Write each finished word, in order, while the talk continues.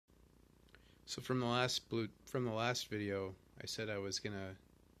So from the last video, I said I was gonna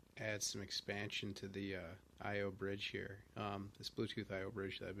add some expansion to the I/O bridge here, this Bluetooth I/O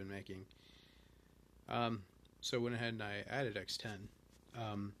bridge that I've been making. So I went ahead and I added X10.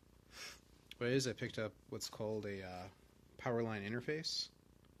 What it is, I picked up what's called a power line interface.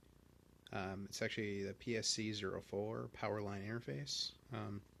 It's actually the PSC04 power line interface.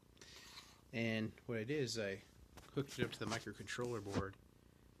 And what I did is I hooked it up to the microcontroller board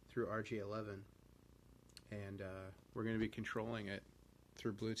through RG11, and we're going to be controlling it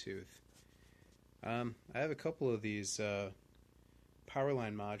through Bluetooth. I have a couple of these power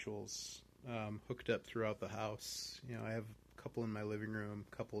line modules hooked up throughout the house. You know, I have a couple in my living room,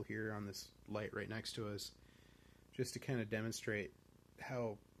 a couple here on this light right next to us, just to kind of demonstrate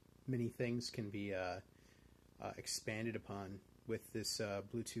how many things can be expanded upon with this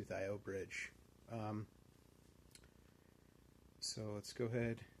Bluetooth I/O bridge. So let's go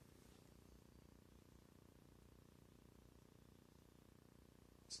ahead.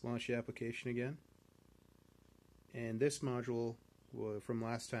 Let's launch the application again. And this module from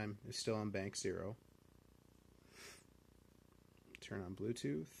last time is still on bank 0. Turn on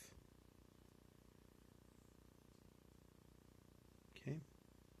Bluetooth. Okay.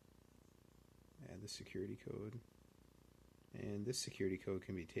 Add the security code. And this security code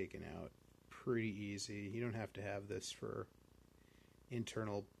can be taken out pretty easy. You don't have to have this for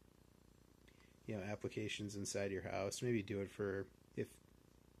internal, applications inside your house. Maybe do it for if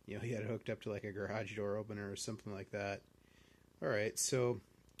you had it hooked up to like a garage door opener or something like that. All right, so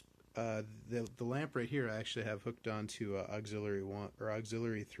the lamp right here I actually have hooked onto auxiliary 1 or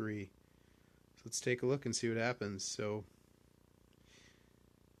auxiliary 3. So let's take a look and see what happens. So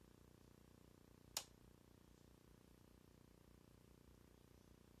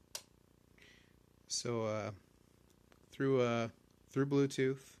through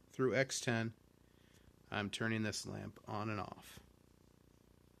Bluetooth, through X10, I'm turning this lamp on and off.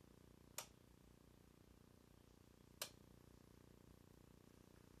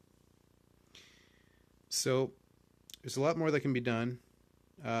 So there's a lot more that can be done.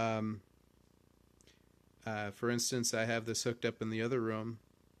 For instance, I have this hooked up in the other room,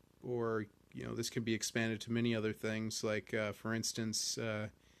 or this can be expanded to many other things. Like for instance,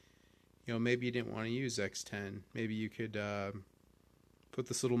 maybe you didn't want to use X10. Maybe you could put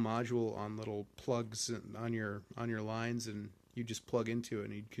this little module on little plugs on your lines, and you just plug into it,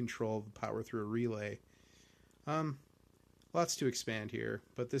 and you'd control the power through a relay. Lots to expand here,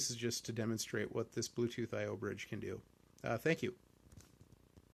 but this is just to demonstrate what this Bluetooth I/O bridge can do. Thank you.